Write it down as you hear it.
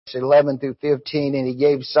11 through 15, and He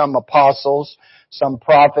gave some apostles, some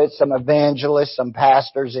prophets, some evangelists, some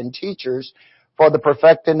pastors and teachers for the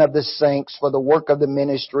perfecting of the saints, for the work of the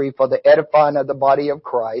ministry, for the edifying of the body of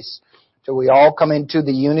Christ, till we all come into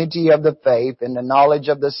the unity of the faith and the knowledge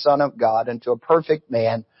of the Son of God, unto a perfect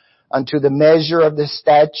man, unto the measure of the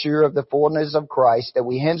stature of the fullness of Christ, that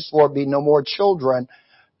we henceforth be no more children,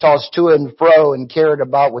 tossed to and fro and carried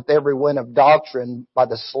about with every wind of doctrine by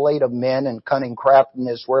the sleight of men and cunning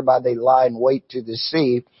craftiness, whereby they lie in wait to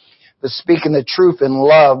deceive, but speaking the truth in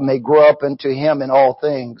love may grow up into Him in all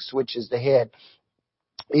things, which is the head,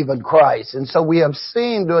 even Christ. And so we have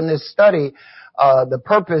seen during this study the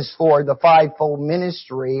purpose for the fivefold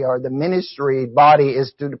ministry, or the ministry body,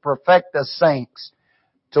 is to perfect the saints,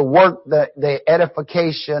 to work the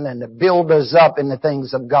edification and to build us up in the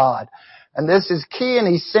things of God. And this is key and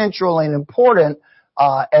essential and important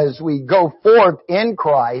as we go forth in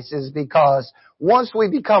Christ, is because once we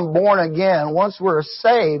become born again, once we're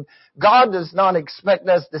saved, God does not expect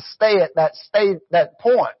us to stay at that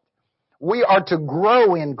point. We are to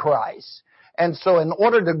grow in Christ. And so in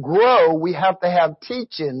order to grow, we have to have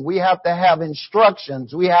teaching. We have to have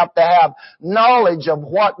instructions. We have to have knowledge of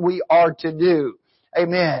what we are to do.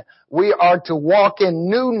 Amen. We are to walk in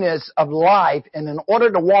newness of life. And in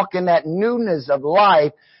order to walk in that newness of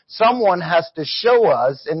life, someone has to show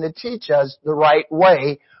us and to teach us the right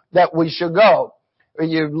way that we should go.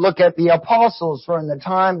 You look at the apostles from the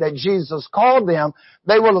time that Jesus called them,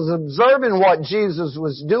 they were observing what Jesus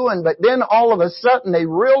was doing, but then all of a sudden they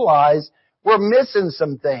realized we're missing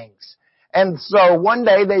some things. And so one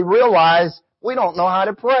day they realized we don't know how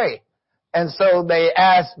to pray. And so they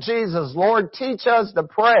asked Jesus, Lord, teach us to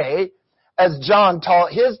pray as John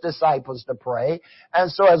taught his disciples to pray. And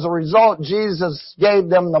so as a result, Jesus gave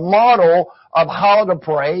them the model of how to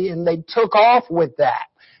pray, and they took off with that.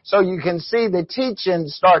 So you can see the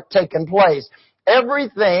teachings start taking place.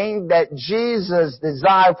 Everything that Jesus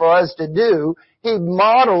desired for us to do, He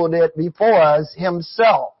modeled it before us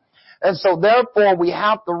Himself. And so therefore we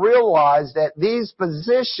have to realize that these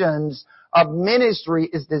positions of ministry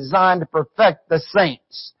is designed to perfect the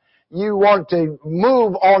saints. You want to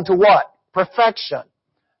move on to what? Perfection.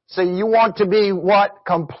 So you want to be what?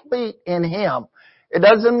 Complete in Him. It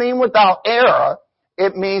doesn't mean without error.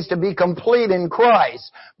 It means to be complete in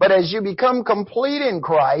Christ. But as you become complete in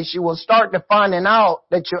Christ, you will start to finding out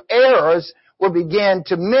that your errors will begin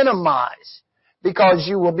to minimize, because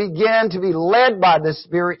you will begin to be led by the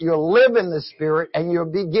Spirit, you'll live in the Spirit, and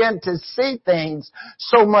you'll begin to see things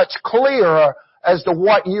so much clearer as to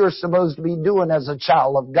what you're supposed to be doing as a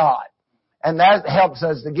child of God. And that helps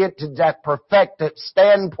us to get to that perfected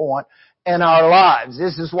standpoint in our lives.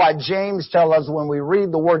 This is why James tells us when we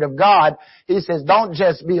read the Word of God, he says, don't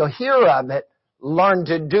just be a hearer of it, learn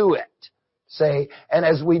to do it. See? And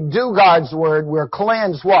as we do God's Word, we're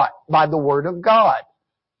cleansed what? By the Word of God.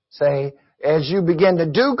 See? As you begin to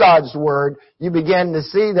do God's Word, you begin to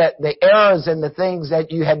see that the errors and the things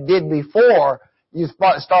that you had did before, you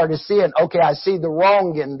start to see, okay, I see the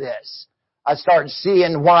wrong in this. I start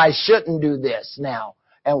seeing why I shouldn't do this now,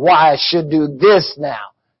 and why I should do this now.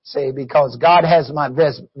 See, because God has my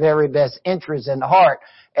very best interest in heart,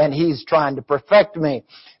 and He's trying to perfect me.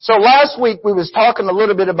 So last week we was talking a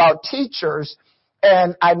little bit about teachers,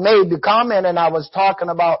 and I made the comment, and I was talking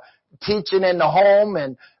about teaching in the home,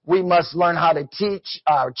 and we must learn how to teach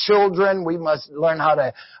our children. We must learn how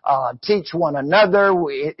to teach one another.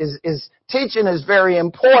 Teaching is very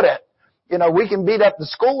important. You know, we can beat up the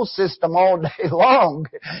school system all day long,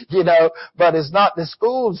 but it's not the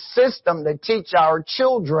school system that teach our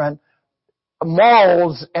children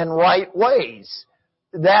morals and right ways.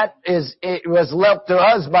 It was left to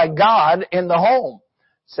us by God in the home.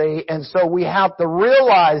 See, and so we have to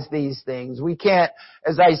realize these things. We can't,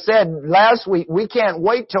 as I said last week, we can't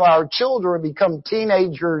wait till our children become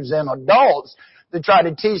teenagers and adults to try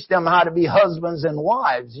to teach them how to be husbands and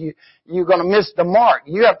wives. You're going to miss the mark.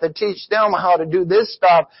 You have to teach them how to do this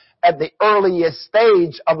stuff at the earliest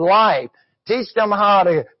stage of life. Teach them how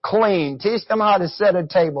to clean. Teach them how to set a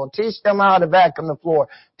table. Teach them how to vacuum the floor.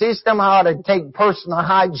 Teach them how to take personal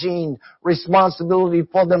hygiene responsibility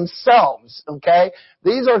for themselves. Okay?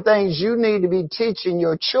 These are things you need to be teaching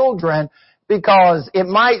your children, because it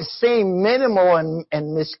might seem minimal and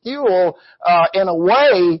minuscule in a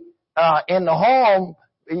way in the home.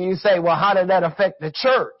 You say, well, how did that affect the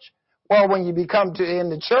church? Well, when you become in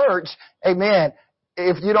the church, amen,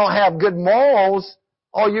 if you don't have good morals,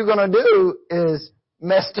 all you're going to do is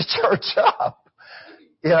mess the church up,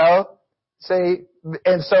 See,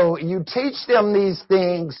 and so you teach them these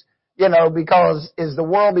things, because as the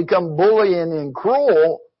world become bullying and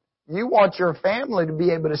cruel, You want your family to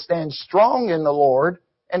be able to stand strong in the Lord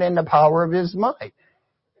and in the power of His might.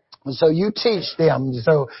 And so you teach them.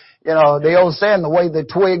 So, the old saying, the way the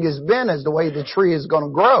twig is bent is the way the tree is going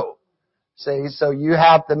to grow. See, so you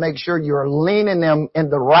have to make sure you're leaning them in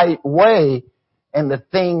the right way in the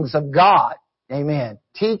things of God. Amen.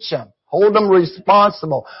 Teach them. Hold them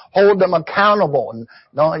responsible. Hold them accountable. And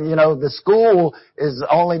the school is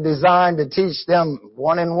only designed to teach them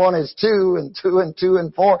 1 and 1 is 2 and 2 and 2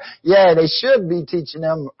 and 4. Yeah, they should be teaching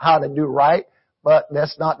them how to do right, but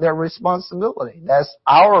that's not their responsibility. That's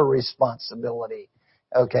our responsibility.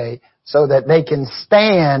 Okay, so that they can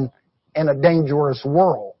stand in a dangerous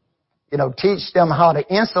world. Teach them how to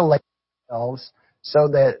insulate themselves so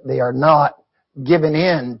that they are not giving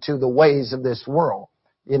in to the ways of this world.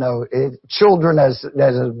 Children as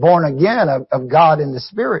born again of God in the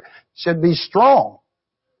Spirit should be strong.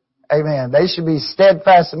 Amen. They should be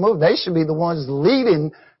steadfast and moved. They should be the ones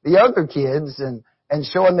leading the other kids and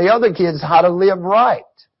showing the other kids how to live right.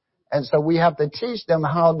 And so we have to teach them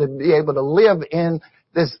how to be able to live in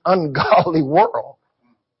this ungodly world.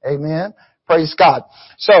 Amen. Praise God.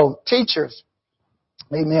 So, teachers.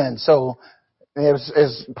 Amen. So,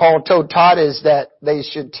 as Paul told Titus that they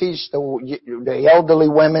should teach the elderly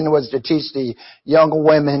women was to teach the younger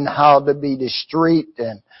women how to be discreet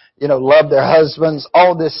and, love their husbands.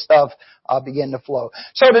 All this stuff begin to flow.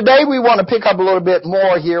 So today we want to pick up a little bit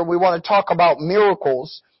more here. We want to talk about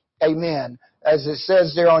miracles. Amen. As it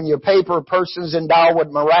says there on your paper, persons endowed with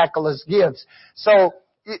miraculous gifts. So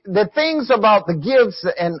the things about the gifts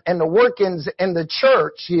and the workings in the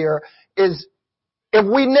church here is, if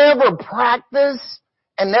we never practice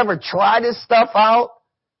and never try this stuff out,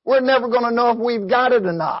 we're never going to know if we've got it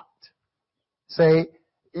or not. See,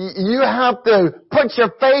 you have to put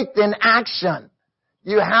your faith in action.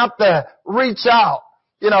 You have to reach out.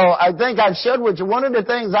 I think I've shared with you, one of the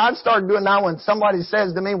things I've started doing now when somebody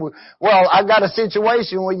says to me, well, I've got a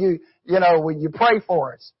situation where will you pray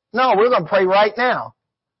for us? No, we're going to pray right now.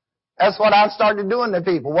 That's what I've started doing to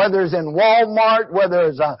people, whether it's in Walmart, whether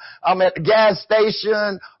it's I'm at the gas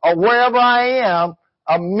station, or wherever I am.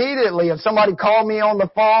 Immediately, if somebody called me on the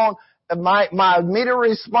phone, my immediate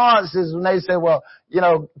response is when they say, well,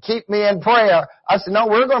 keep me in prayer. I said, no,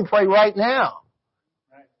 we're going to pray right now.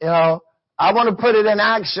 I want to put it in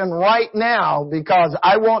action right now because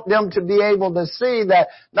I want them to be able to see that,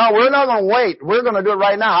 no, we're not going to wait. We're going to do it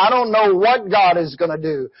right now. I don't know what God is going to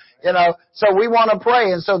do, so we want to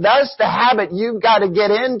pray. And so that's the habit you've got to get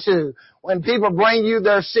into. When people bring you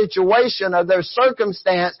their situation or their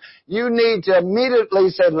circumstance, you need to immediately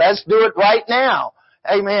say, let's do it right now.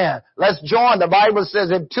 Amen. Let's join. The Bible says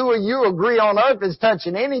if 2 of you agree on earth is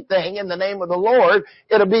touching anything in the name of the Lord,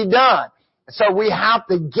 it'll be done. So we have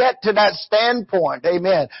to get to that standpoint,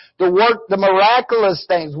 amen, to work the miraculous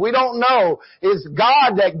things. We don't know. It's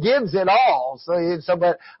God that gives it all.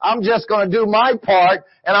 But I'm just going to do my part,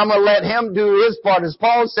 and I'm going to let Him do His part. As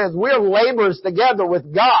Paul says, we're laborers together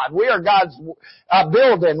with God. We are God's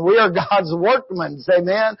building. We are God's workmen,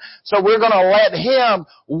 amen. So we're going to let Him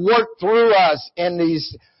work through us in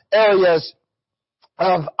these areas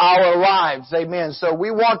of our lives, amen. So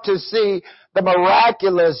we want to see the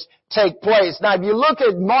miraculous take place. Now, if you look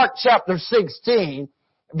at Mark chapter 16,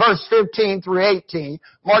 verse 15 through 18,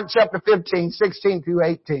 Mark chapter 15, 16 through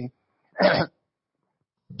 18,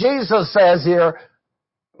 Jesus says here,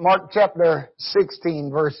 Mark chapter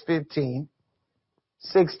 16, verse 15,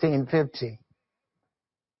 16, 15.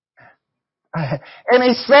 And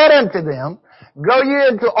He said unto them, go ye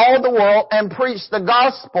into all the world and preach the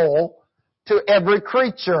gospel to every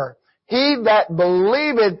creature. He that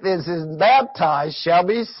believeth is baptized shall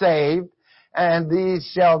be saved, and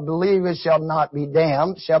these shall believe and shall not be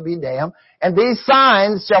damned, shall be damned. And these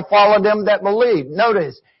signs shall follow them that believe.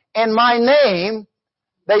 Notice, in my name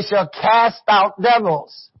they shall cast out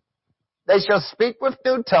devils. They shall speak with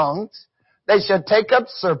new tongues. They shall take up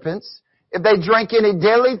serpents. If they drink any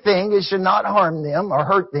deadly thing, it shall not harm them or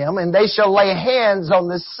hurt them. And they shall lay hands on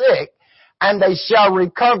the sick, and they shall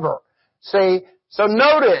recover. See, so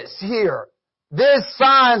notice here, these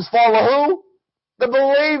signs follow who? The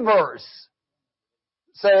believers.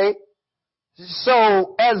 See?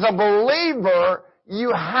 So, as a believer,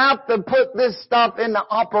 you have to put this stuff into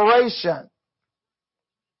operation.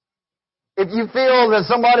 If you feel that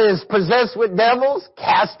somebody is possessed with devils,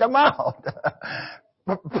 cast them out.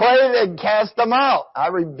 Pray and cast them out. I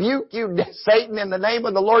rebuke you, Satan, in the name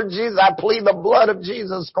of the Lord Jesus. I plead the blood of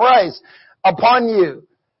Jesus Christ upon you.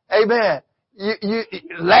 Amen. You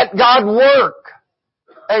let God work.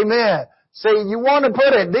 Amen. See, you want to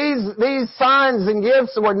put it, these signs and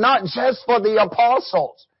gifts were not just for the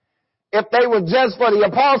apostles. If they were just for the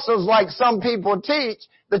apostles like some people teach,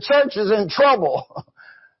 the church is in trouble.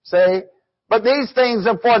 See? But these things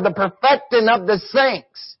are for the perfecting of the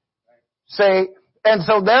saints. See? And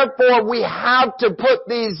so therefore we have to put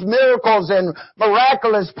these miracles and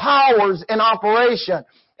miraculous powers in operation.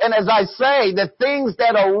 And as I say, the things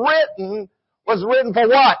that are written was written for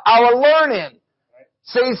what? Our learning.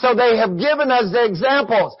 See, so they have given us the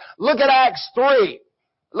examples. Look at Acts 3.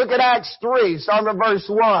 Look at Acts 3, starting at verse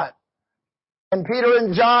 1. And Peter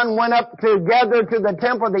and John went up together to the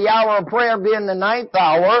temple, the hour of prayer being the 9th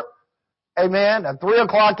hour. Amen. At 3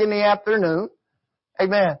 o'clock in the afternoon.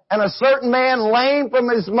 Amen. And a certain man lame from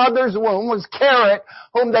his mother's womb was carried,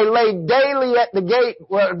 whom they laid daily at the gate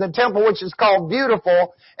of the temple, which is called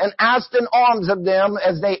Beautiful, and asked in alms of them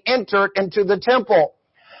as they entered into the temple.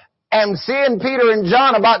 And seeing Peter and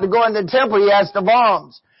John about to go into the temple, he asked of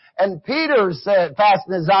alms. And Peter said,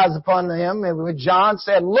 fastened his eyes upon him, and with John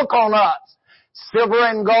said, look on us. Silver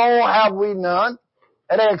and gold have we none.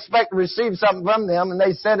 And they expect to receive something from them. And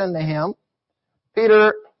they said unto him,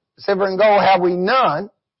 Peter, silver and gold have we none,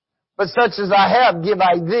 but such as I have give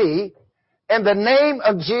I thee. In the name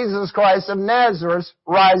of Jesus Christ of Nazareth,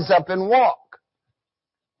 rise up and walk.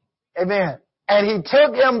 Amen. And he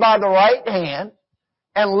took him by the right hand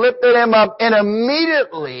and lifted him up, and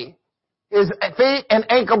immediately his feet and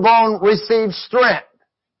ankle bone received strength.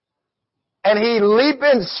 And he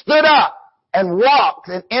leaping stood up and walked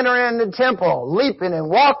and entered in the temple, leaping and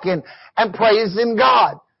walking and praising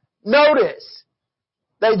God. Notice,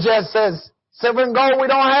 they just says, silver and gold we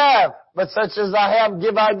don't have, but such as I have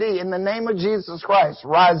give I thee. In the name of Jesus Christ,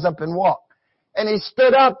 rise up and walk. And he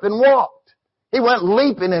stood up and walked. He went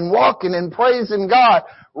leaping and walking and praising God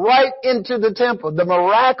right into the temple. The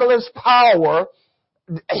miraculous power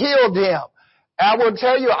healed him. I will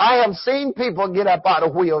tell you, I have seen people get up out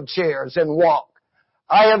of wheelchairs and walk.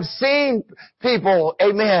 I have seen people,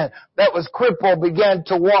 amen, that was crippled begin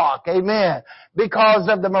to walk, amen, because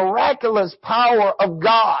of the miraculous power of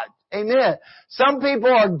God, amen. Some people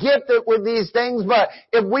are gifted with these things, but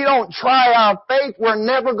if we don't try our faith, we're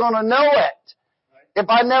never going to know it. If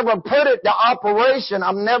I never put it to operation,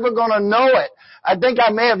 I'm never going to know it. I think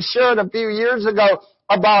I may have shared a few years ago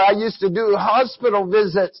about I used to do hospital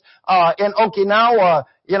visits in Okinawa,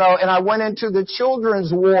 you know, and I went into the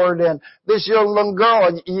children's ward, and this young little girl,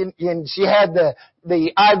 and she had the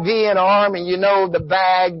IV in her arm, and you know the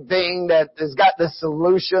bag thing that has got the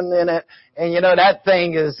solution in it, and you know that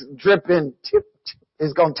thing is dripping,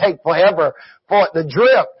 it's going to take forever for it to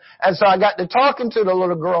drip. And so I got to talking to the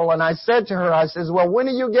little girl, and I said to her, I says, well, when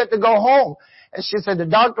do you get to go home? And she said, the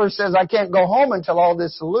doctor says I can't go home until all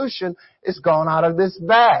this solution is gone out of this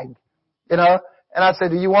bag, you know. And I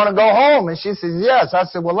said, do you want to go home? And she says, yes. I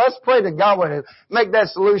said, well, let's pray that God would make that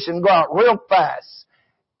solution go out real fast.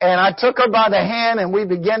 And I took her by the hand and we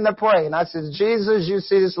began to pray. And I said, Jesus, you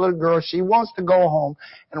see this little girl. She wants to go home.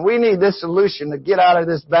 And we need this solution to get out of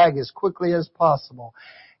this bag as quickly as possible.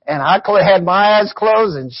 And I had my eyes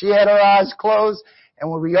closed and she had her eyes closed.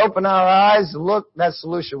 And when we opened our eyes, look, that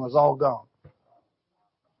solution was all gone.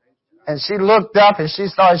 And she looked up and she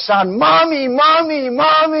started shouting, Mommy, Mommy,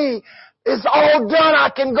 Mommy. It's all done.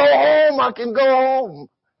 I can go home. I can go home.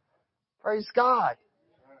 Praise God.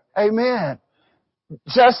 Amen.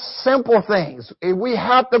 Just simple things. We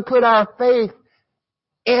have to put our faith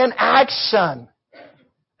in action.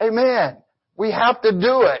 Amen. We have to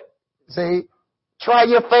do it. See, try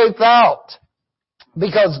your faith out.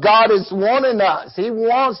 Because God is wanting us. He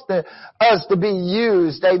wants us to be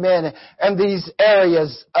used. Amen. In these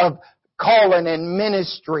areas of calling and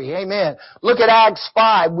ministry. Amen. Look at Acts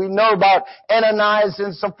 5. We know about Ananias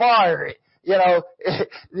and Sapphira. You know,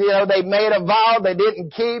 they made a vow they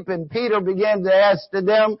didn't keep, and Peter began to ask to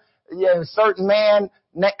them, a certain man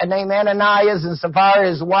named Ananias and Sapphira,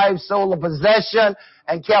 his wife, sold a possession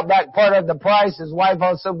and kept back part of the price. His wife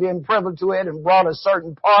also being privy to it and brought a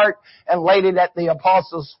certain part and laid it at the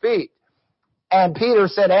apostles' feet. And Peter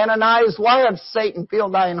said, Ananias, why hath Satan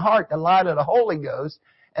filled thine heart to lie to the Holy Ghost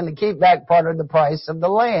and to keep back part of the price of the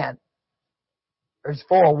land? Verse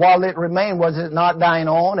 4, while it remained, was it not thine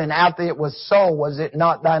own? And after it was sold, was it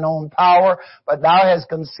not thine own power? But thou hast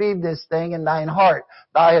conceived this thing in thine heart.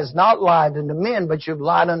 Thou hast not lied unto men, but you've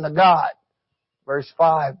lied unto God. Verse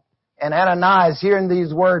 5, and Ananias, hearing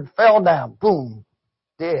these words, fell down, boom,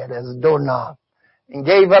 dead as a doorknob, and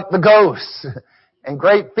gave up the ghost. And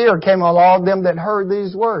great fear came on all them that heard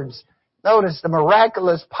these words. Notice the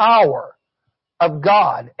miraculous power of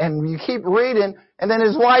God. And you keep reading, and then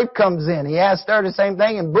his wife comes in. He asked her the same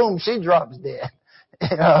thing, and boom, she drops dead.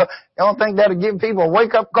 You know, you don't think that'll give people a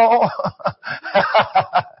wake-up call?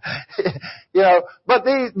 You know, but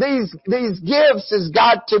these gifts has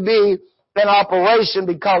got to be in operation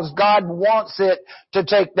because God wants it to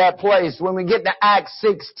take that place. When we get to Acts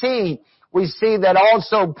 16, we see that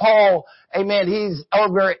also Paul, amen, he's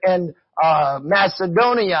over in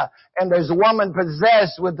Macedonia, and there's a woman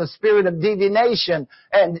possessed with the spirit of divination,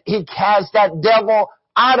 and he cast that devil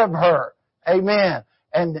out of her. Amen.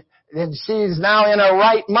 And she's now in her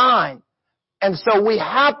right mind. And so we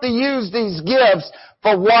have to use these gifts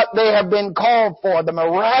for what they have been called for. The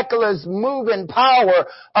miraculous moving power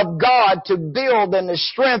of God to build and to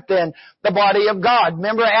strengthen the body of God.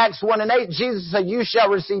 Remember Acts 1 and 8, Jesus said, you shall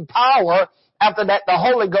receive power. After that, the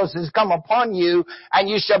Holy Ghost has come upon you, and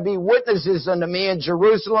you shall be witnesses unto me in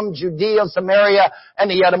Jerusalem, Judea, Samaria,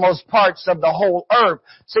 and the uttermost parts of the whole earth.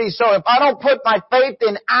 See, so if I don't put my faith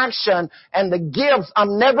in action and the gifts,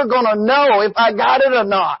 I'm never going to know if I got it or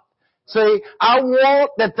not. See, I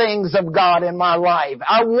want the things of God in my life.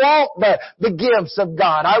 I want the gifts of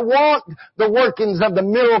God. I want the workings of the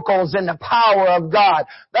miracles and the power of God.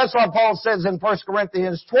 That's why Paul says in 1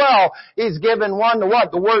 Corinthians 12, he's given one to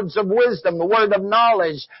what? The words of wisdom, the word of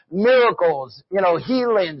knowledge, miracles,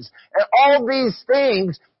 healings, and all these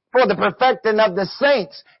things for the perfecting of the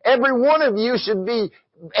saints. Every one of you should be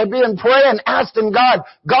in prayer and asking God,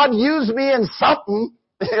 God, use me in something.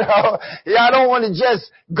 I don't want to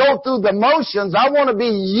just go through the motions. I want to be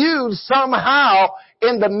used somehow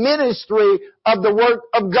in the ministry of the work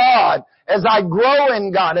of God. As I grow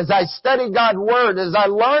in God, as I study God's Word, as I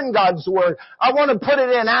learn God's Word, I want to put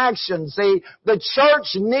it in action. See, the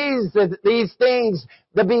church needs these things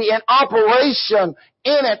to be in operation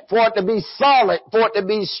in it for it to be solid, for it to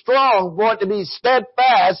be strong, for it to be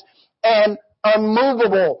steadfast and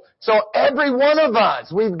unmovable. So every one of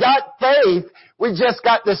us, we've got faith. We just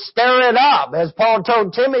got to stir it up. As Paul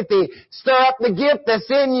told Timothy, stir up the gift that's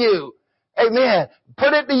in you. Amen.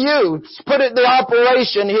 Put it to use. Put it to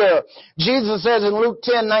operation here. Jesus says in Luke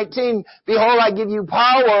 10:19, behold, I give you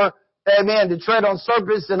power, amen, to tread on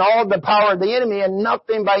serpents and all the power of the enemy, and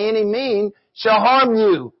nothing by any means shall harm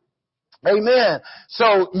you. Amen.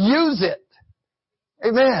 So use it.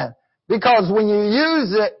 Amen. Because when you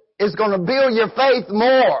use it, it's going to build your faith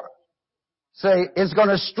more. See, it's going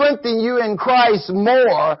to strengthen you in Christ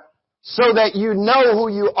more so that you know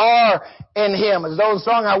who you are in Him. As the old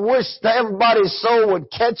song, I wish that everybody's soul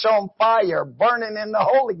would catch on fire, burning in the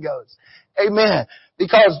Holy Ghost. Amen.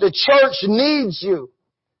 Because the church needs you.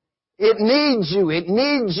 It needs you. It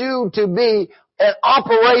needs you to be an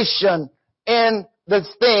operation in the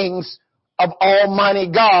things of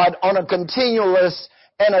Almighty God on a continuous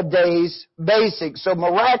and a day's basis. So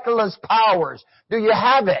miraculous powers. Do you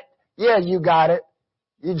have it? Yeah, you got it.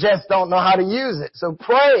 You just don't know how to use it. So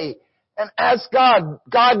pray and ask God,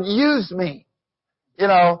 God, use me.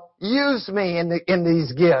 Use me in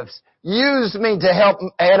these gifts. Use me to help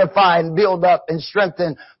edify and build up and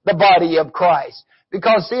strengthen the body of Christ.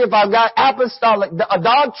 Because see, if I've got apostolic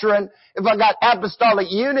doctrine, if I got apostolic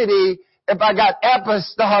unity, if I got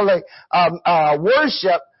apostolic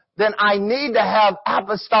worship, then I need to have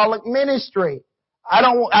apostolic ministry. I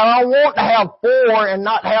don't want to have 4 and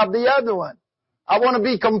not have the other one. I want to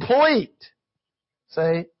be complete.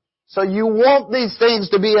 See? So you want these things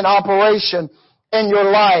to be in operation in your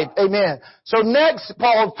life. Amen. So next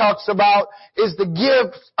Paul talks about is the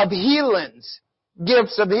gifts of healings.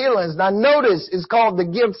 Gifts of healings. Now notice it's called the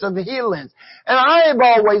gifts of healings. And I have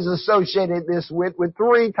always associated this with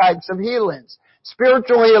 3 types of healings.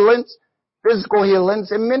 Spiritual healings, physical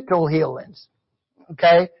healings, and mental healings.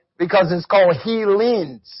 Okay? Because it's called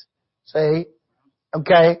healings. See?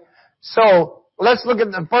 Okay? So, let's look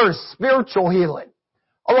at the first, spiritual healing.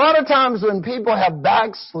 A lot of times when people have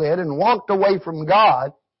backslid and walked away from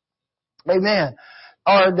God, amen,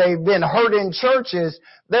 or they've been hurt in churches,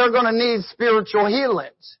 they're going to need spiritual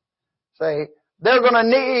healings. See? They're going to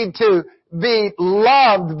need to be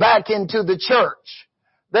loved back into the church.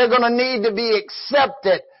 They're going to need to be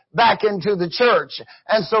accepted back into the church.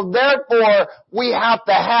 And so therefore, we have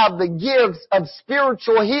to have the gifts of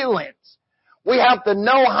spiritual healings. We have to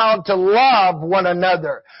know how to love one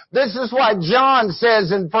another. This is why John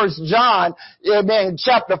says in 1 John, amen,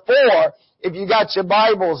 chapter 4, if you got your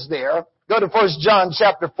Bibles there, go to 1 John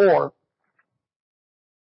chapter 4.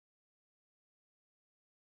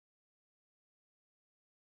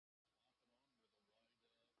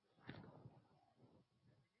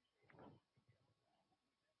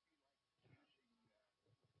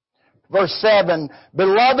 Verse 7,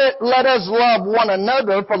 Beloved, let us love one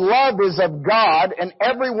another, for love is of God, and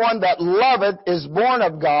everyone that loveth is born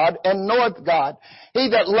of God, and knoweth God. He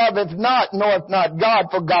that loveth not knoweth not God,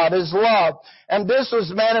 for God is love. And this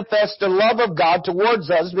was manifest the love of God towards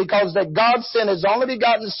us, because that God sent His only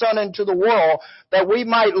begotten Son into the world, that we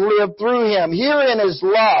might live through Him. Herein is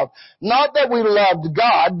love, not that we loved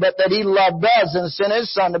God, but that He loved us and sent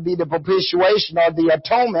His Son to be the propitiation or the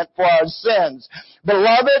atonement for our sins.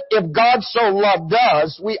 Beloved, if God so loved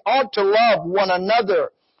us, we ought to love one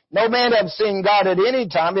another. No man have seen God at any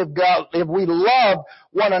time. If we love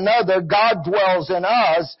one another, God dwells in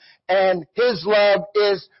us, and His love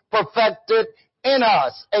is perfected in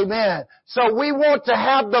us. Amen. So we want to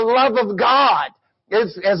have the love of God.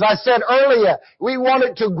 As I said earlier, we want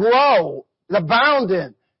it to grow,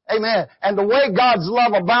 abounding. Amen. And the way God's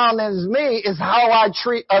love abounds in me is how I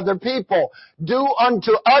treat other people. Do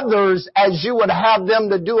unto others as you would have them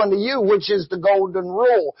to do unto you, which is the golden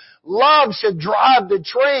rule. Love should drive the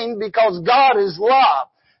train because God is love.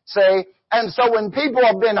 See? And so when people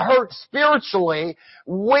have been hurt spiritually,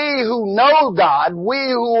 we who know God, we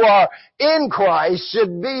who are in Christ,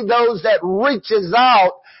 should be those that reaches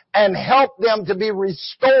out and help them to be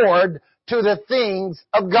restored to the things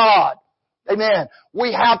of God. Amen.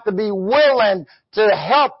 We have to be willing to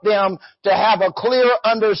help them to have a clear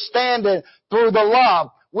understanding through the love.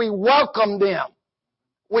 We welcome them.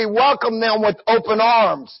 We welcome them with open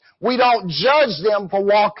arms. We don't judge them for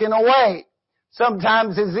walking away.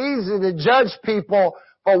 Sometimes it's easy to judge people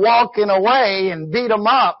for walking away and beat them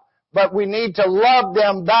up, but we need to love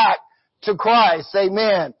them back to Christ.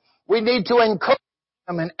 Amen. We need to encourage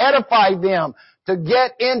them and edify them to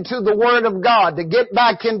get into the Word of God, to get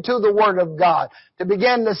back into the Word of God, to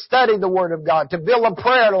begin to study the Word of God, to build a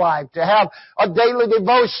prayer life, to have a daily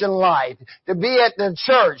devotion life, to be at the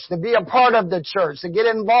church, to be a part of the church, to get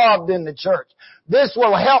involved in the church. This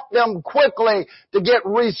will help them quickly to get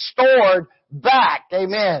restored back.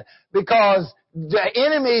 Amen. Because the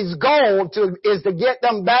enemy's goal is to get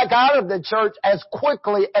them back out of the church as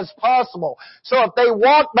quickly as possible. So if they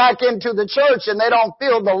walk back into the church and they don't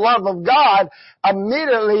feel the love of God,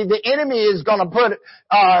 immediately the enemy is going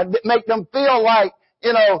to make them feel like,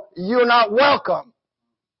 you're not welcome.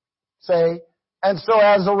 See? And so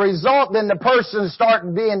as a result, then the person starts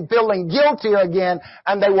feeling guilty again,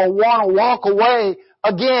 and they will want to walk away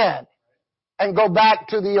again and go back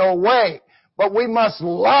to the old way. But we must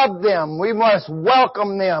love them. We must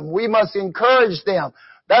welcome them. We must encourage them.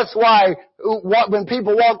 That's why when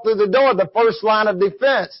people walk through the door, the first line of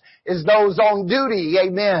defense is those on duty,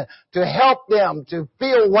 amen, to help them, to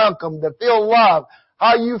feel welcome, to feel love.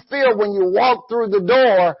 How you feel when you walk through the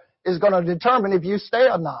door is going to determine if you stay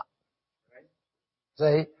or not.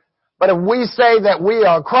 See? But if we say that we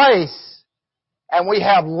are Christ and we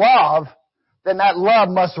have love, then that love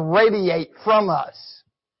must radiate from us.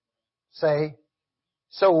 See?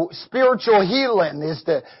 So spiritual healing is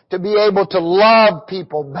to be able to love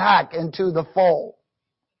people back into the fold.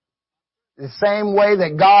 The same way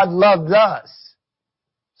that God loved us.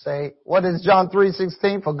 See? What is John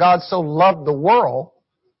 3:16? For God so loved the world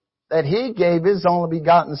that He gave His only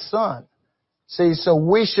begotten Son. See, so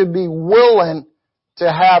we should be willing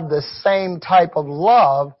to have the same type of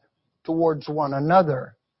love towards one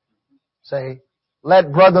another. See?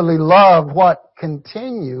 Let brotherly love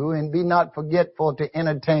continue, and be not forgetful to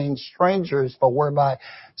entertain strangers, for whereby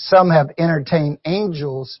some have entertained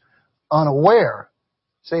angels unaware.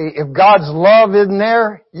 See, if God's love isn't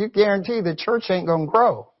there, you guarantee the church ain't going to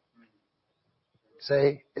grow.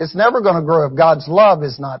 See, it's never going to grow if God's love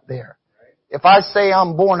is not there. If I say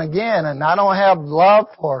I'm born again and I don't have love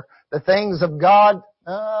for the things of God,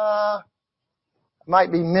 I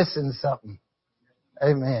might be missing something.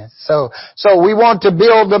 Amen. So we want to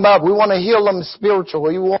build them up. We want to heal them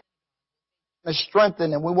spiritually. We want to strengthen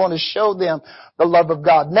them. We want to show them the love of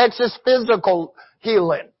God. Next is physical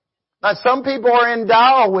healing. Now, some people are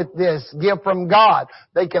endowed with this gift from God.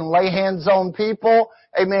 They can lay hands on people,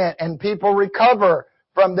 amen, and people recover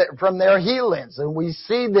from their healings. And we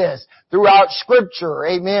see this throughout Scripture,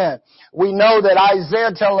 amen. We know that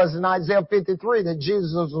Isaiah tells us in Isaiah 53 that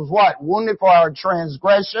Jesus was what? Wounded for our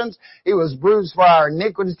transgressions. He was bruised for our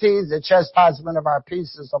iniquities. The chastisement of our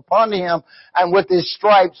peace is upon Him. And with His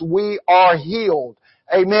stripes we are healed.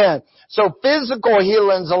 Amen. So physical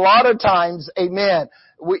healings a lot of times, amen,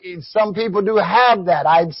 some people do have that.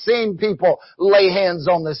 I've seen people lay hands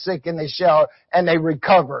on the sick in the shower and they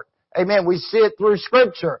recovered. Amen. We see it through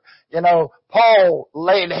Scripture. Paul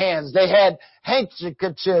laid hands. They had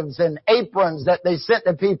handkerchiefs and aprons that they sent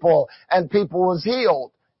to people, and people was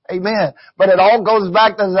healed. Amen. But it all goes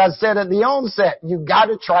back to, as I said at the onset, you got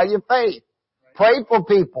to try your faith. Pray for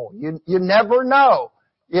people. You never know,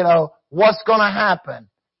 what's going to happen.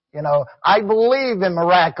 I believe in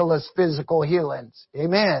miraculous physical healings.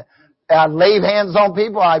 Amen. I lay hands on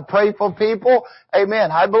people. I pray for people.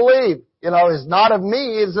 Amen. I believe, it's not of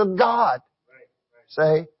me, it's of God.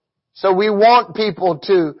 See? So we want people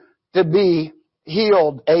to be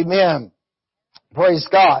healed. Amen. Praise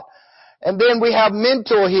God. And then we have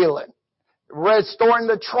mental healing, restoring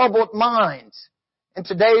the troubled minds. In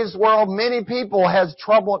today's world, many people has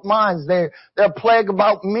troubled minds. They're plagued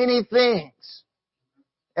about many things.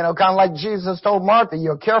 Kind of like Jesus told Martha,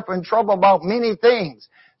 you're careful and troubled about many things.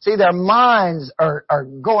 See, their minds are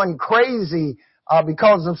going crazy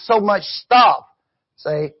because of so much stuff.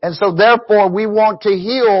 See? And so therefore we want to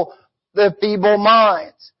heal the feeble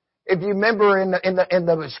minds. If you remember in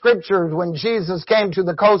the scriptures when Jesus came to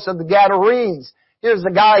the coast of the Gadarenes, here's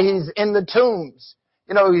the guy, he's in the tombs.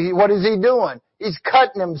 What is he doing? He's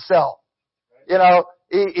cutting himself.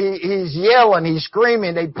 He's yelling, he's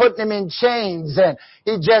screaming, they put him in chains and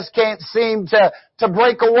he just can't seem to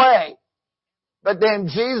break away. But then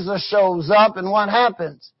Jesus shows up and what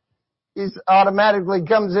happens? He automatically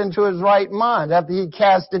comes into his right mind after he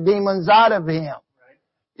casts the demons out of him.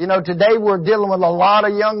 Today we're dealing with a lot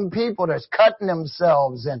of young people that's cutting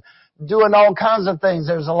themselves and doing all kinds of things.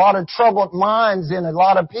 There's a lot of troubled minds in a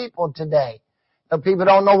lot of people today. The people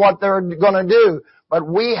don't know what they're going to do. But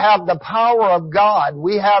we have the power of God.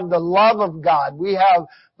 We have the love of God. We have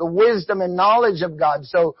the wisdom and knowledge of God.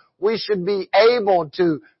 So we should be able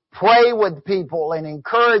to pray with people and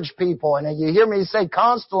encourage people. And you hear me say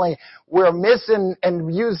constantly, we're missing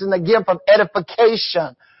and using the gift of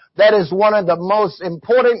edification. That is one of the most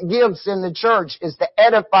important gifts in the church, is to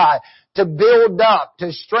edify, to build up,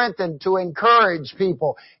 to strengthen, to encourage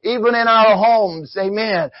people. Even in our homes,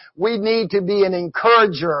 amen, we need to be an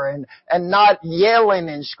encourager and not yelling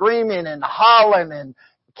and screaming and hollering and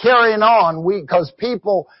carrying on. Because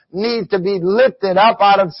people need to be lifted up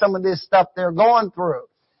out of some of this stuff they're going through.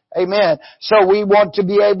 Amen. So we want to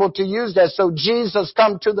be able to use that. So Jesus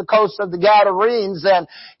come to the coast of the Gadarenes and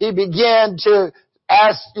he began to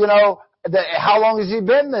ask, how long has he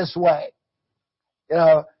been this way?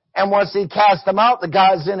 And once he cast them out, the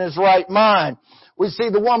guy's in his right mind. We see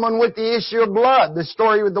the woman with the issue of blood, the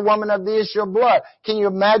story with the woman of the issue of blood. Can you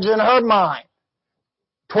imagine her mind?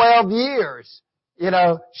 12 years.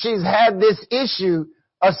 She's had this issue,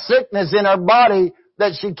 a sickness in her body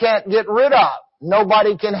that she can't get rid of.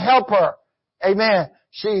 Nobody can help her. Amen.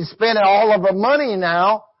 She's spending all of her money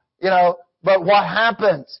now, but what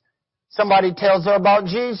happens? Somebody tells her about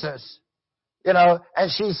Jesus,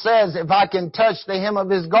 and she says, if I can touch the hem of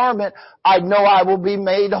his garment, I know I will be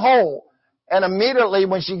made whole. And immediately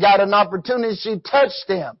when she got an opportunity, she touched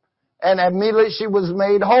him. And immediately she was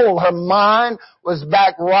made whole. Her mind was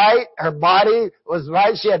back right. Her body was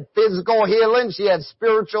right. She had physical healing. She had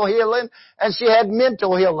spiritual healing. And she had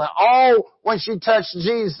mental healing. All when she touched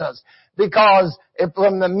Jesus. Because if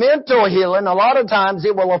from the mental healing, a lot of times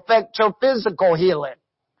it will affect your physical healing.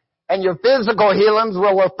 And your physical healings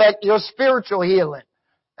will affect your spiritual healing.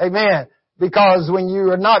 Amen. Because when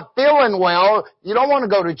you are not feeling well, you don't want to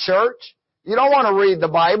go to church. You don't want to read the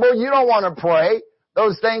Bible. You don't want to pray.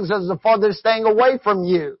 Those things is the farthest thing away from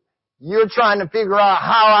you. You're trying to figure out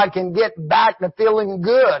how I can get back to feeling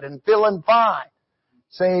good and feeling fine.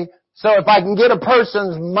 See? So if I can get a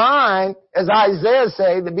person's mind, as Isaiah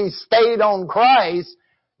said, to be stayed on Christ,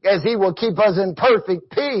 as he will keep us in perfect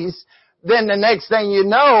peace, then the next thing you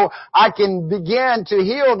know, I can begin to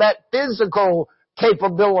heal that physical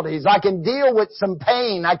capabilities. I can deal with some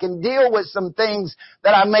pain. I can deal with some things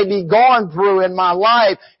that I may be going through in my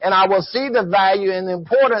life, and I will see the value and the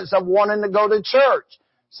importance of wanting to go to church.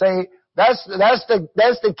 See, that's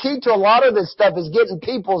the key to a lot of this stuff, is getting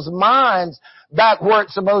people's minds back where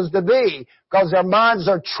it's supposed to be, because their minds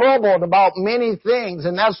are troubled about many things,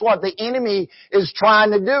 and that's what the enemy is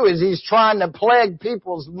trying to do, is he's trying to plague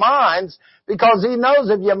people's minds, because he knows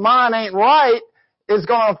if your mind ain't right, it's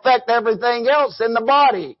going to affect everything else in the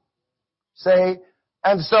body. See?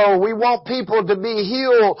 And so we want people to be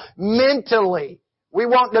healed mentally. We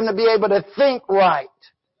want them to be able to think right.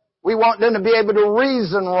 We want them to be able to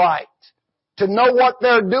reason right. To know what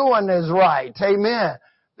they're doing is right. Amen.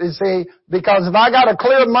 You see, because if I got a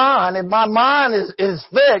clear mind, if my mind is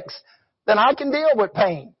fixed, then I can deal with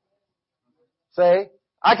pain. See?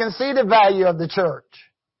 I can see the value of the church.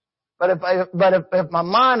 But if my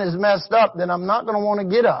mind is messed up, then I'm not going to want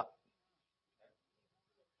to get up.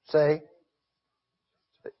 See?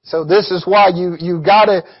 So this is why you got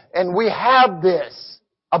to, and we have this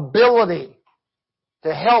ability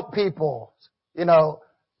to help people,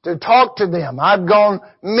 to talk to them. I've gone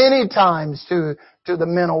many times to the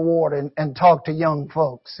mental ward and talked to young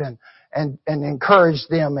folks and encourage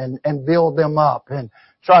them and build them up and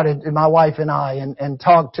try to, my wife and I, and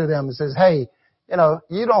talk to them and says, hey,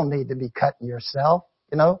 you don't need to be cutting yourself.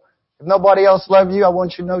 If nobody else loves you, I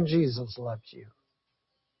want you to know Jesus loves you.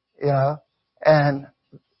 And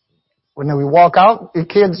when we walk out, the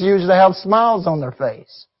kids usually have smiles on their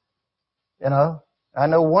face. I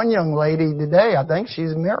know one young lady today, I think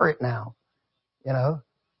she's married now,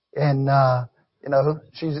 and,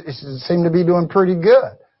 she seemed to be doing pretty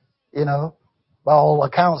good, by all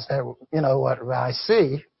accounts that, what I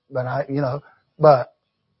see, but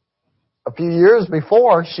a few years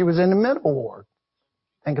before she was in the mental ward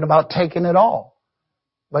thinking about taking it all.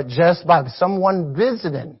 But just by someone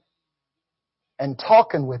visiting and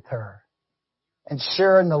talking with her and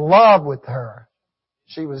sharing the love with her,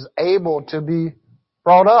 she was able to be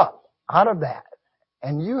brought up out of that.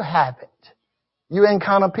 And you have it. You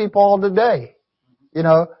encounter people all the day.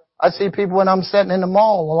 I see people when I'm sitting in the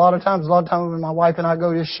mall. A lot of times when my wife and I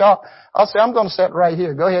go to shop, I'll say, I'm going to sit right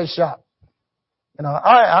here. Go ahead, shop.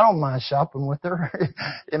 I don't mind shopping with her,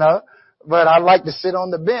 but I like to sit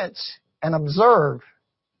on the bench and observe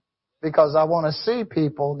because I want to see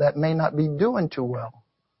people that may not be doing too well.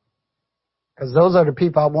 Because those are the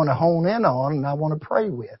people I want to hone in on and I want to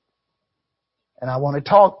pray with. And I want to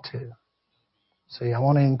talk to. See, I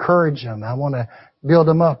want to encourage them. I want to build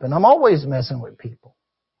them up. And I'm always messing with people.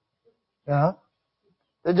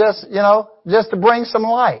 They just to bring some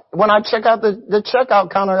light. When I check out the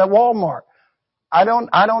checkout counter at Walmart, I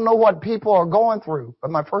don't know what people are going through.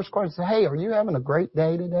 But my first question is, hey, are you having a great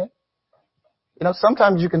day today?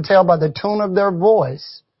 Sometimes you can tell by the tone of their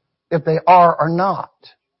voice if they are or not,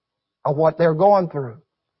 or what they're going through.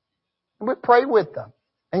 We pray with them,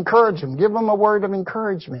 encourage them, give them a word of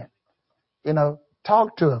encouragement.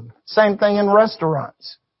 Talk to them. Same thing in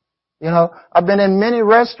restaurants. I've been in many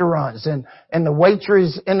restaurants and the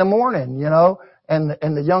waitress in the morning, and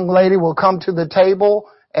the young lady will come to the table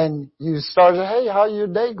and you start to, hey, how's your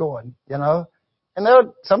day going? And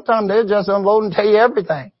sometimes they'll just unload and tell you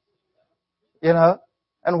everything,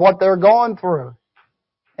 and what they're going through.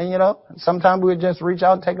 And, sometimes we just reach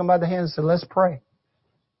out and take them by the hand and say, let's pray,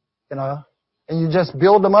 and you just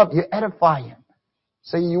build them up. You edify them.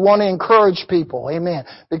 So you want to encourage people. Amen.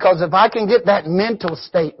 Because if I can get that mental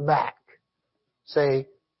state back, see,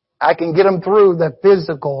 I can get them through the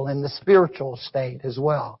physical and the spiritual state as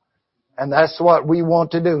well. And that's what we want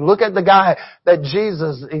to do. Look at the guy that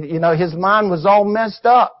Jesus, his mind was all messed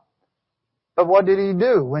up. But what did he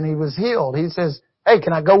do when he was healed? He says, hey,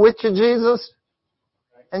 can I go with you, Jesus?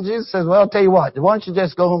 And Jesus says, well, I'll tell you what. Why don't you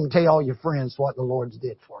just go home and tell all your friends what the Lord's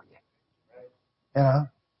did for you?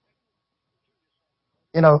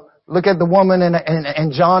 Look at the woman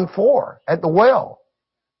in John 4 at the well.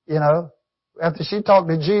 After she talked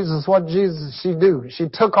to Jesus, what Jesus she do? She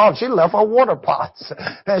took off. She left her water pots.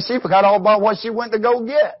 And she forgot all about what she went to go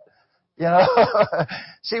get.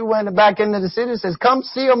 She went back into the city and says, come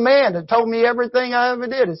see a man that told me everything I ever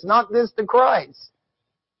did. It's not this the Christ.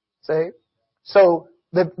 See? So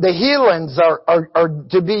the healings are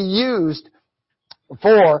to be used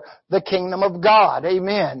for the kingdom of God.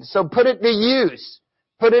 Amen. So put it to use.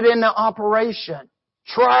 Put it into operation.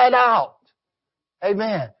 Try it out.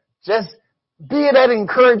 Amen. Just be that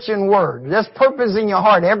encouraging word. Just purpose in your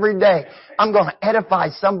heart every day. I'm going to edify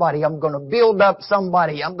somebody. I'm going to build up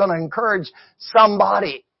somebody. I'm going to encourage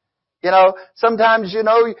somebody. Sometimes, you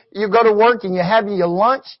go to work and you have your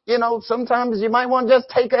lunch. Sometimes you might want to just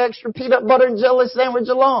take an extra peanut butter and jelly sandwich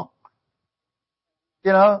along.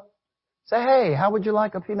 Say, hey, how would you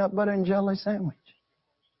like a peanut butter and jelly sandwich?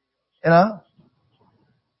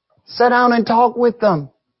 Sit down and talk with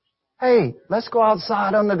them. Hey, let's go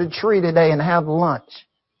outside under the tree today and have lunch.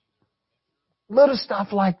 Little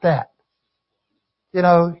stuff like that.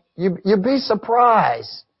 You'd be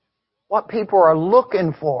surprised what people are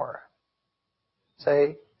looking for.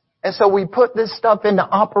 See? And so we put this stuff into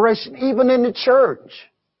operation, even in the church.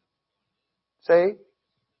 See?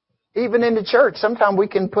 Even in the church, sometimes we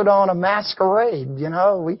can put on a masquerade,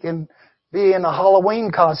 we can be in a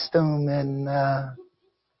Halloween costume and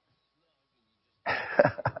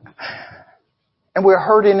and we're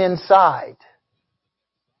hurting inside.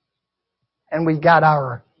 And we got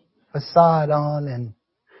our facade on and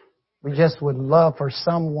we just would love for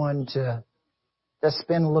someone to just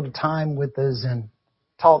spend a little time with us and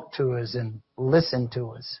talk to us and listen to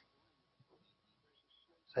us.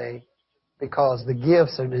 See? Because the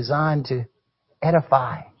gifts are designed to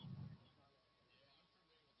edify,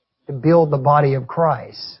 to build the body of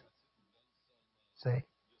Christ. See?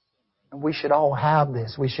 And we should all have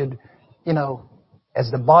this. We should,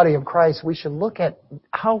 as the body of Christ, we should look at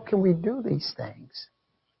how can we do these things.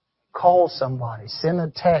 Call somebody, send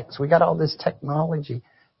a text. We got all this technology.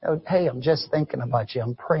 Hey, I'm just thinking about you.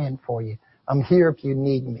 I'm praying for you. I'm here if you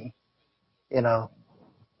need me.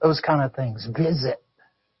 Those kind of things. Visit.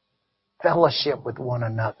 Fellowship with one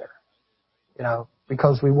another.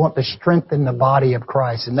 Because we want to strengthen the body of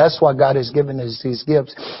Christ. And that's why God has given us these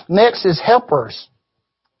gifts. Next is helpers.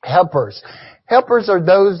 Helpers. Helpers are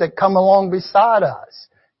those that come along beside us.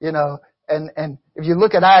 And if you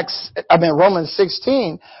look at Romans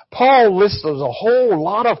 16, Paul lists a whole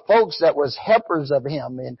lot of folks that was helpers of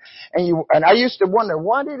him. And I used to wonder,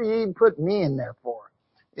 why did he even put me in there for?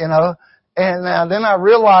 And then I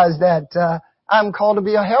realized that I'm called to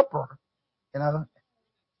be a helper.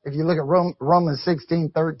 If you look at Romans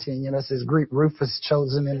 16:13, it says, greet Rufus,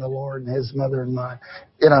 chosen in the Lord, and his mother and mine.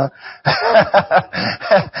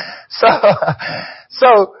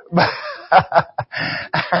 So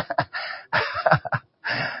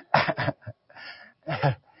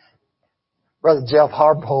Brother Jeff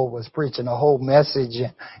Harpole was preaching a whole message,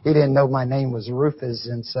 and he didn't know my name was Rufus,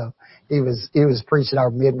 and so he was preaching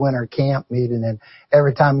our midwinter camp meeting, and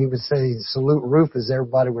every time he would say salute Rufus,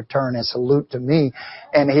 everybody would turn and salute to me,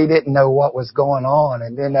 and he didn't know what was going on.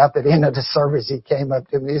 And then after the end of the service, he came up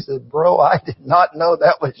to me, he said, "Bro, I did not know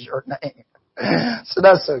that was your name." So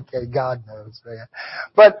that's okay. God knows, man.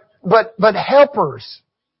 But helpers,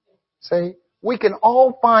 see, we can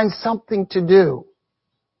all find something to do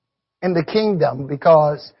in the kingdom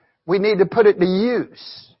because we need to put it to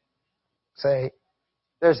use. See,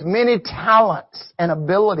 there's many talents and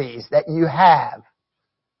abilities that you have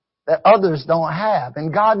that others don't have.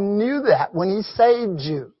 And God knew that when He saved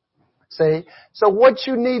you. See, so what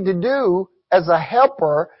you need to do as a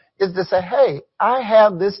helper is to say, hey, I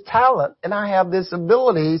have this talent and I have this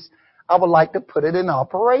abilities. I would like to put it in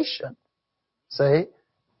operation. See,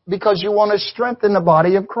 because you want to strengthen the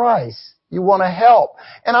body of Christ. You want to help.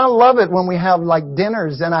 And I love it when we have like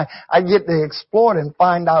dinners and I get to explore and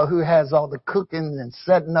find out who has all the cooking and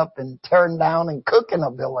setting up and tearing down and cooking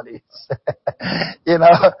abilities.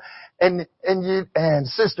 And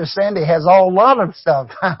Sister Sandy has a lot of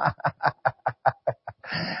stuff. I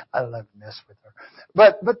love to mess with her.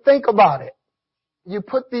 But think about it. You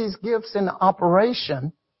put these gifts in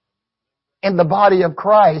operation in the body of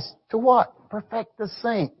Christ to what? Perfect the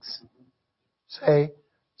saints. See?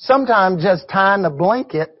 Sometimes just tying a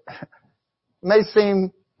blanket may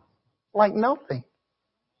seem like nothing.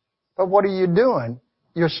 But what are you doing?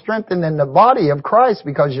 You're strengthening the body of Christ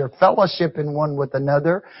because you're fellowshipping one with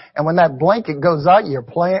another. And when that blanket goes out, you're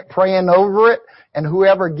praying over it. And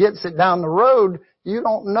whoever gets it down the road, you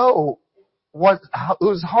don't know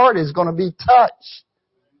whose heart is going to be touched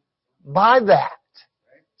by that.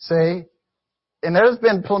 See? And there's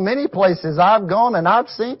been many places I've gone and I've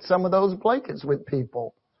seen some of those blankets with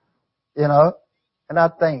people. And I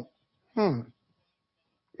think,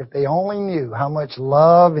 if they only knew how much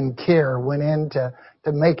love and care went into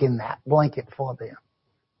making that blanket for them.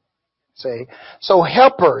 See? So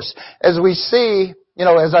helpers, as we see,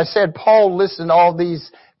 as I said, Paul listed all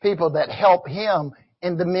these people that help him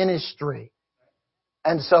in the ministry.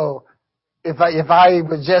 And so, if I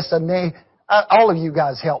was just a name, all of you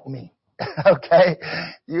guys help me. Okay?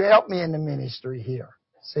 You help me in the ministry here.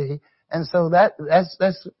 See? And so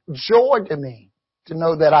that's joy to me to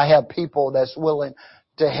know that I have people that's willing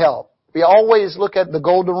to help. We always look at the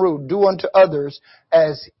golden rule, do unto others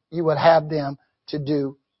as you would have them to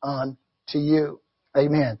do unto you.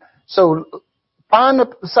 Amen. So find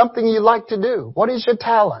something you like to do. What is your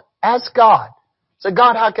talent? Ask God. Say,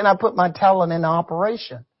 God, how can I put my talent in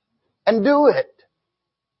operation? And do it.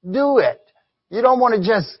 Do it. You don't want to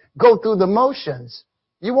just go through the motions.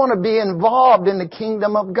 You want to be involved in the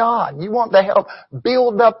kingdom of God. You want to help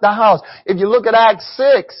build up the house. If you look at Acts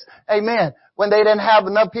 6, amen, when they didn't have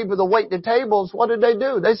enough people to wait the tables, what did they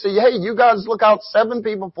do? They said, hey, you guys look out 7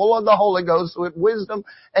 people full of the Holy Ghost with wisdom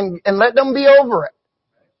and let them be over it.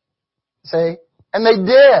 See? And they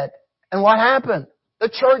did. And what happened? The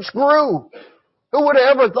church grew. Who would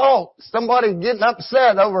have ever thought somebody getting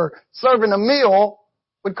upset over serving a meal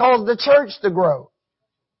would cause the church to grow?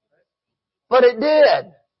 But it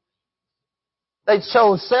did. They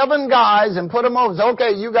chose 7 guys and put them over. So,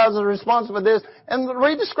 okay, you guys are responsible for this. And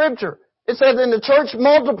read the scripture. It says, and the church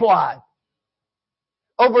multiplied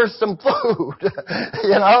over some food.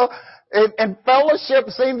 And fellowship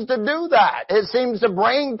seems to do that. It seems to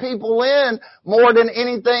bring people in more than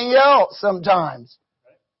anything else sometimes.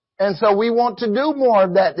 And so we want to do more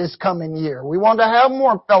of that this coming year. We want to have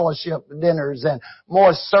more fellowship dinners and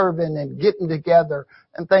more serving and getting together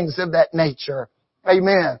and things of that nature.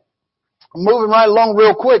 Amen. Moving right along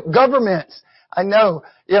real quick. Governments. I know,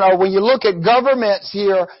 when you look at governments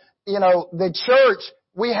here, the church,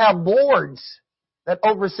 we have boards that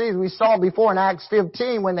oversees. We saw before in Acts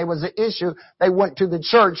 15 when there was an issue, they went to the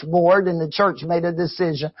church board and the church made a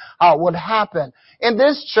decision how it would happen. In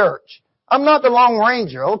this church, I'm not the Lone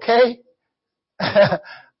Ranger, okay? I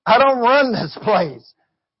don't run this place.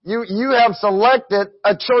 You have selected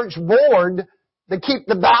a church board to keep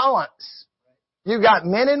the balance. You got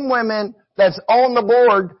men and women that's on the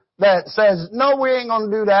board that says, no, we ain't going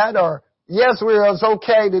to do that, or yes, it's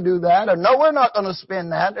okay to do that, or no, we're not going to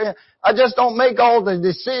spend that. I just don't make all the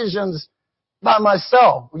decisions by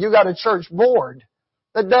myself. You got a church board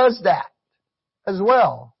that does that as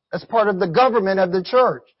well. As part of the government of the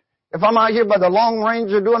church. If I'm out here by the Lone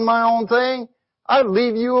Ranger doing my own thing, I'd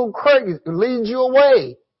lead you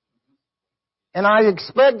away. And I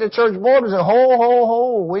expect the church board to say,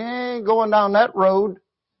 ho, we ain't going down that road.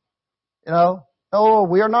 No,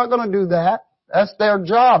 we are not going to do that. That's their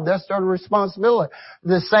job. That's their responsibility.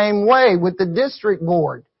 The same way with the district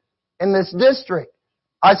board in this district.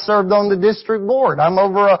 I served on the district board. I'm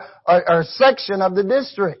over a section of the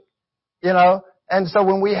district, And so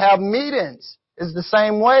when we have meetings, it's the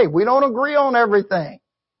same way. We don't agree on everything.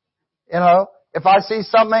 If I see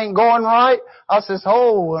something ain't going right, I'll say,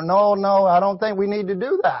 no, I don't think we need to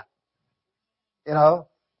do that.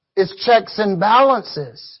 It's checks and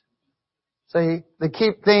balances. See, to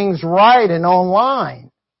keep things right and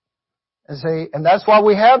online. And that's why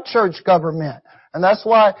we have church government. And that's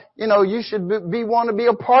why, you should want to be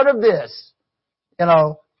a part of this,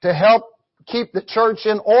 to help keep the church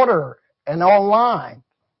in order and online,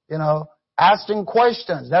 asking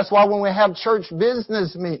questions. That's why when we have church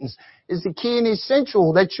business meetings, it's the key and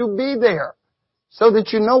essential that you be there so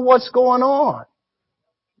that you know what's going on.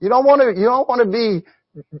 You don't want to be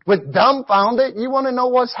with dumbfounded. You want to know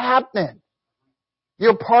what's happening.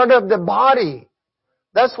 You're part of the body.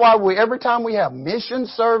 That's why every time we have mission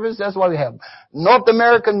service, that's why we have North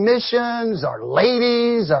American missions or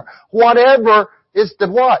ladies or whatever, is to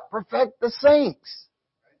what? Perfect the saints.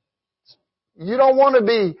 You don't want to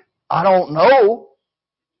be, I don't know.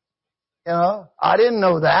 I didn't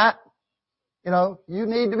know that. You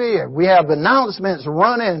need to be here. We have announcements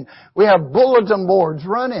running. We have bulletin boards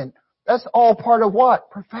running. That's all part of what?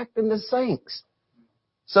 Perfecting the saints.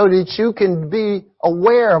 So that you can be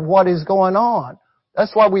aware of what is going on.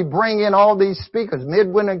 That's why we bring in all these speakers,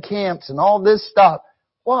 midwinter camps and all this stuff.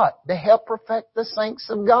 What? To help perfect the saints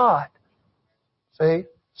of God. See?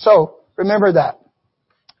 So, remember that.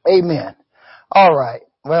 Amen. All right.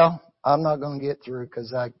 Well, I'm not going to get through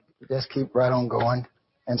because I just keep right on going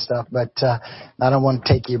and stuff. But I don't want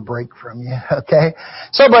to take you a break from you. Okay?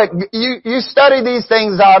 So, but you study these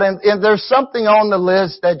things out, and if there's something on the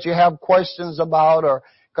list that you have questions about or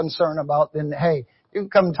concern about, then hey, you can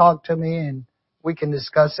come talk to me and we can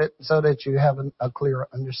discuss it so that you have a clearer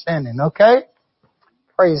understanding. Okay?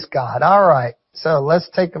 Praise God. All right. So let's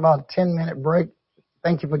take about a 10-minute break.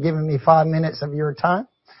 Thank you for giving me 5 minutes of your time.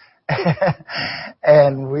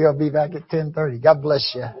 And we'll be back at 10:30. God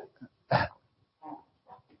bless you.